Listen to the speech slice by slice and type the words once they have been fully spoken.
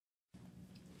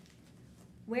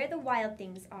Where the Wild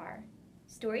Things Are.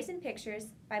 Stories and Pictures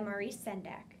by Maurice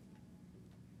Sendak.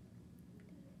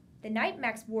 The night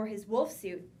Max wore his wolf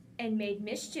suit and made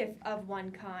mischief of one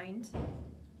kind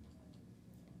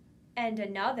and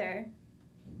another,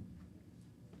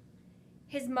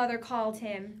 his mother called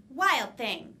him Wild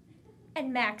Thing.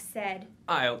 And Max said,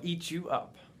 I'll eat you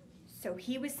up. So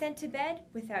he was sent to bed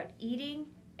without eating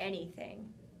anything.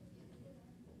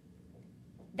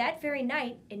 That very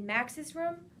night, in Max's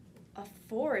room, a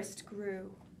forest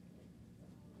grew.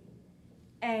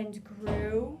 And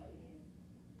grew.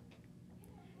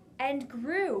 And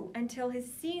grew until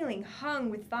his ceiling hung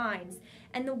with vines,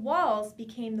 and the walls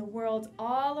became the world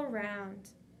all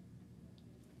around.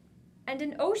 And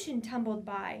an ocean tumbled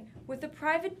by with a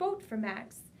private boat for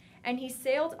Max, and he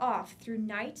sailed off through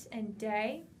night and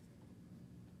day,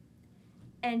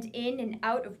 and in and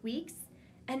out of weeks,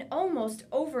 and almost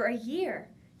over a year,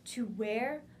 to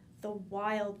where the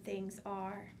wild things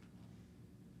are.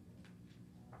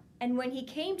 And when he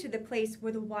came to the place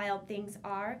where the wild things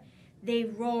are, they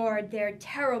roared their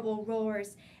terrible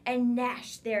roars, and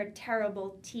gnashed their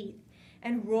terrible teeth,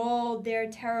 and rolled their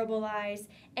terrible eyes,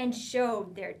 and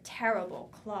showed their terrible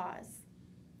claws.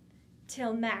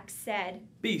 Till Max said,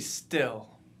 Be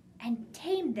still. And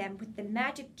tamed them with the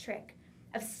magic trick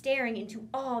of staring into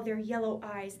all their yellow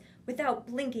eyes without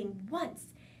blinking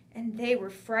once, and they were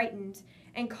frightened,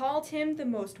 and called him the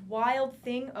most wild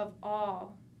thing of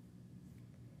all,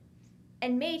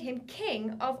 and made him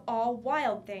king of all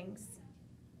wild things.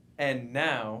 And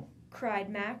now, Cried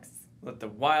Max, let the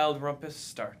wild rumpus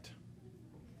start.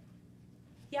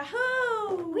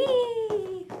 Yahoo!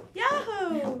 Whee!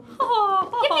 Yahoo!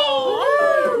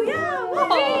 Yippee!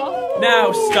 Yahoo!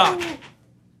 Now stop!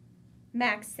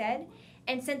 Max said,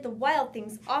 and sent the wild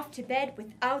things off to bed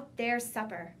without their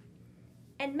supper.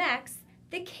 And Max,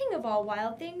 the king of all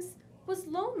wild things, was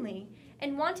lonely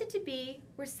and wanted to be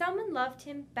where someone loved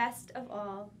him best of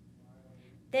all.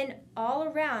 Then all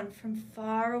around from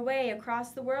far away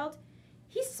across the world,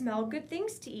 he smelled good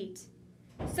things to eat.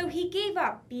 So he gave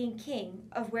up being king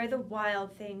of where the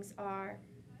wild things are.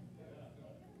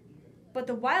 But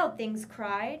the wild things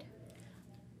cried,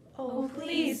 Oh,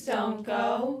 please don't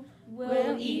go.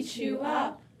 We'll eat you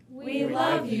up. We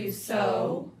love you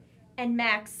so. And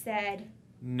Max said,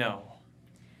 No.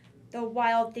 The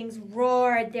wild things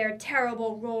roared their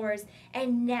terrible roars,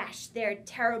 and gnashed their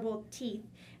terrible teeth,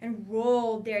 and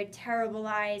rolled their terrible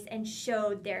eyes, and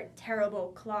showed their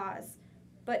terrible claws.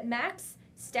 But Max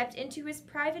stepped into his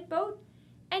private boat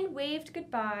and waved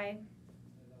goodbye,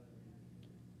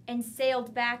 and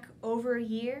sailed back over a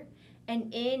year,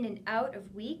 and in and out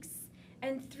of weeks,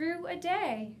 and through a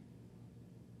day,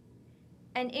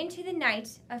 and into the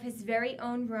night of his very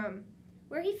own room,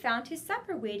 where he found his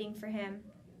supper waiting for him.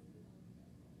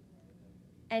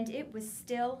 And it was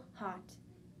still hot.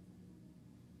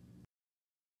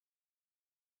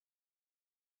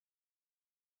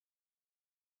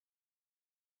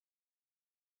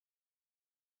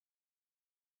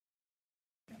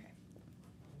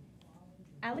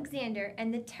 Alexander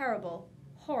and the Terrible,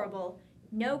 Horrible,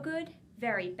 No Good,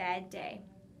 Very Bad Day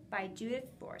by Judith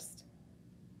Forst.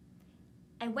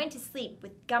 I went to sleep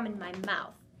with gum in my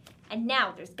mouth, and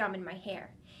now there's gum in my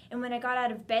hair. And when I got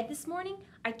out of bed this morning,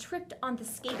 I tripped on the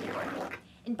skateboard.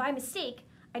 And by mistake,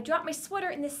 I dropped my sweater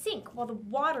in the sink while the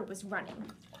water was running.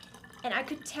 And I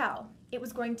could tell it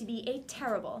was going to be a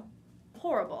terrible,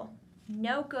 horrible,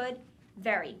 no good,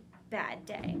 very bad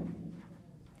day.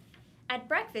 At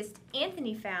breakfast,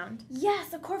 Anthony found,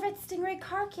 Yes, a Corvette Stingray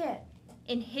car kit.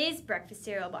 in his breakfast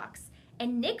cereal box,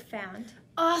 and Nick found,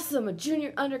 Awesome, a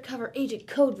junior undercover agent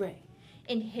code ray.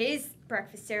 in his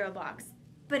breakfast cereal box.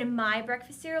 But in my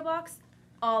breakfast cereal box,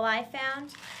 all I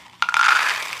found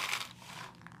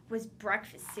was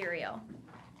breakfast cereal.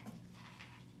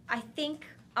 I think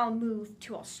I'll move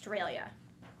to Australia.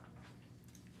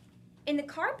 In the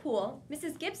carpool,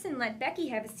 Mrs. Gibson let Becky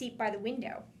have a seat by the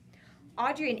window.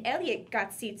 Audrey and Elliot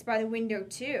got seats by the window,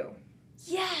 too.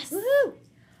 Yes! Woohoo!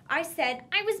 I said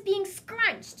I was being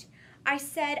scrunched. I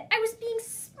said I was being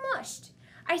smushed.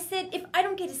 I said if I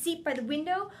don't get a seat by the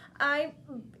window, I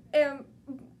am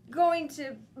going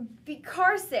to be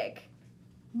car sick.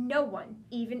 No one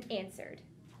even answered.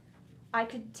 I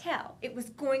could tell it was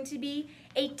going to be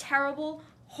a terrible,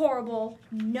 horrible,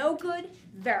 no good,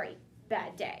 very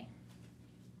bad day.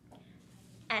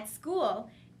 At school,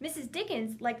 Mrs.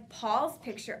 Dickens liked Paul's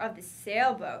picture of the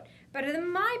sailboat better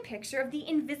than my picture of the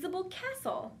invisible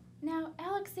castle. Now,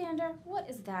 Alexander, what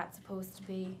is that supposed to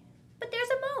be? But there's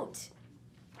a moat.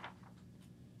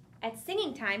 At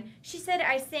singing time, she said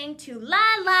I sang too la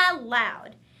la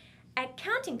loud. At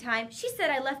counting time, she said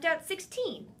I left out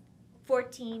 16.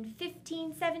 14,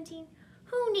 15, 17.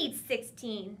 Who needs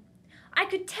 16? I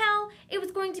could tell it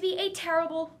was going to be a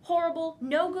terrible, horrible,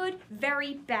 no good,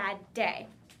 very bad day.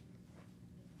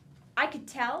 I could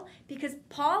tell because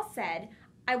Paul said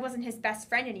I wasn't his best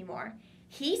friend anymore.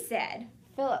 He said,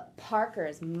 Philip Parker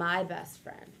is my best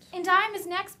friend. And I'm his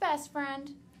next best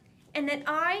friend. and that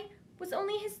I was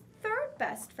only his third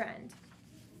best friend.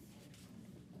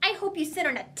 I hope you sit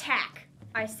on a tack,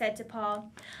 I said to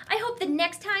Paul. I hope the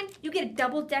next time you get a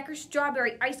double-decker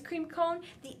strawberry ice cream cone,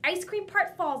 the ice cream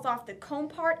part falls off the cone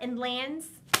part and lands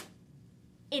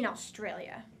in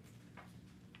Australia.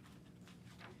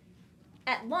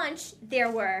 At lunch,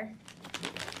 there were,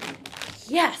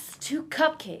 Yes, 2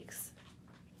 cupcakes.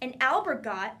 and Albert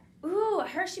got, Ooh, a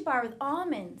Hershey bar with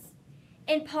almonds.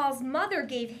 and Paul's mother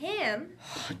gave him,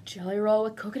 Jelly roll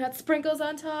with coconut sprinkles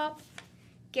on top.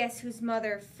 guess whose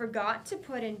mother forgot to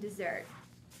put in dessert?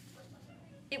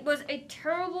 It was a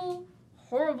terrible,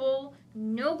 horrible,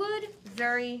 no good,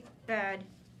 very bad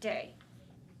day.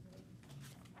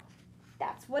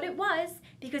 That's what it was,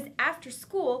 because after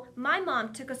school, my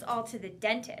mom took us all to the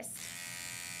dentist.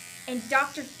 And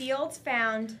Dr. Fields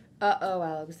found Uh-oh,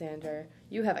 Alexander.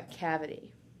 You have a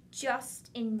cavity.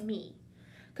 just in me.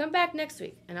 Come back next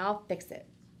week, and I'll fix it.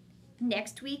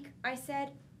 Next week, I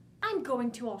said, I'm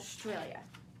going to Australia.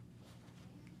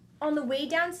 On the way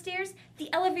downstairs,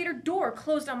 the elevator door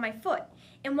closed on my foot.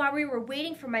 And while we were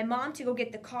waiting for my mom to go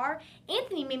get the car,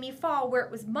 Anthony made me fall where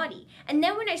it was muddy. And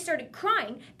then when I started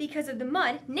crying because of the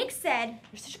mud, Nick said,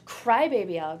 You're such a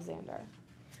crybaby, Alexander.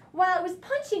 while I was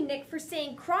punching Nick for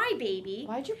saying crybaby,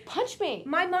 Why'd you punch me?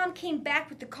 my mom came back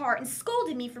with the car and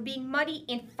scolded me for being muddy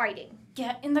and fighting.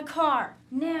 Get in the car,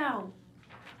 now.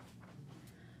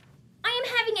 I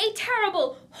am having a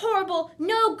terrible, horrible,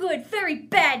 no good, very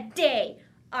bad day,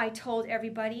 I told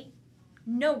everybody.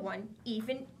 No one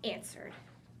even answered.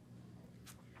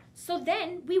 So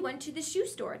then we went to the shoe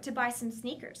store to buy some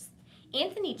sneakers.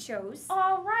 Anthony chose,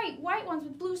 All right, white ones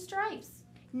with blue stripes.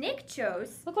 Nick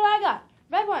chose, Look what I got.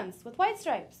 Red ones with white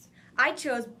stripes. I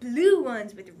chose blue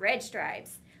ones with red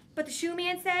stripes. But the shoe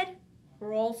man said,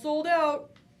 we're all sold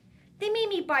out. They made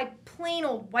me buy plain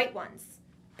old white ones,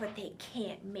 but they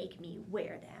can't make me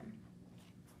wear them.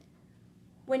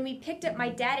 When we picked up my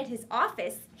dad at his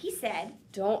office, he said,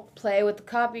 Don't play with the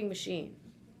copying machine.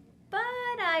 but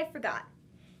I forgot.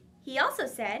 He also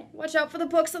said, Watch out for the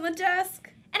books on the desk.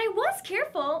 and I was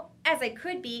careful, as I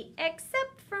could be,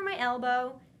 except for my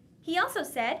elbow. He also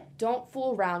said, Don't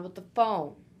fool around with the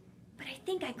phone. but I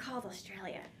think I called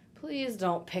Australia. Please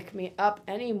don't pick me up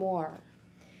anymore.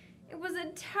 It was a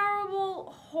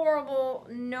terrible, horrible,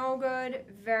 no good,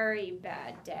 very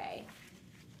bad day.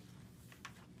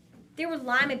 There were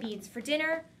lima beans for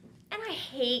dinner, and I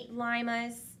hate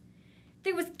limas.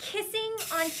 There was kissing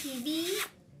on TV,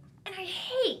 and I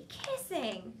hate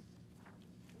kissing.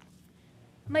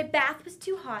 My bath was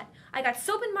too hot. I got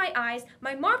soap in my eyes,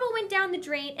 my marble went down the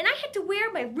drain, and I had to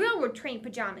wear my railroad train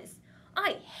pajamas.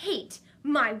 I hate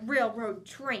my railroad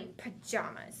train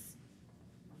pajamas.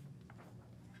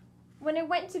 When I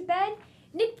went to bed,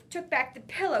 Nick took back the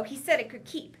pillow he said it could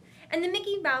keep, and the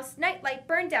Mickey Mouse nightlight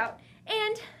burned out,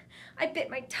 and I bit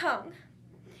my tongue.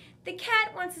 The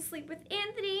cat wants to sleep with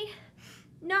Anthony,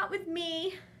 not with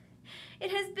me. It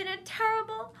has been a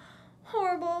terrible,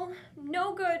 horrible,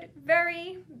 no good,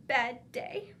 very bad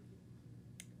day.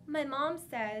 My mom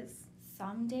says,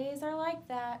 Some days are like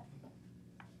that.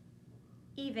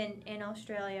 even in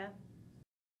Australia.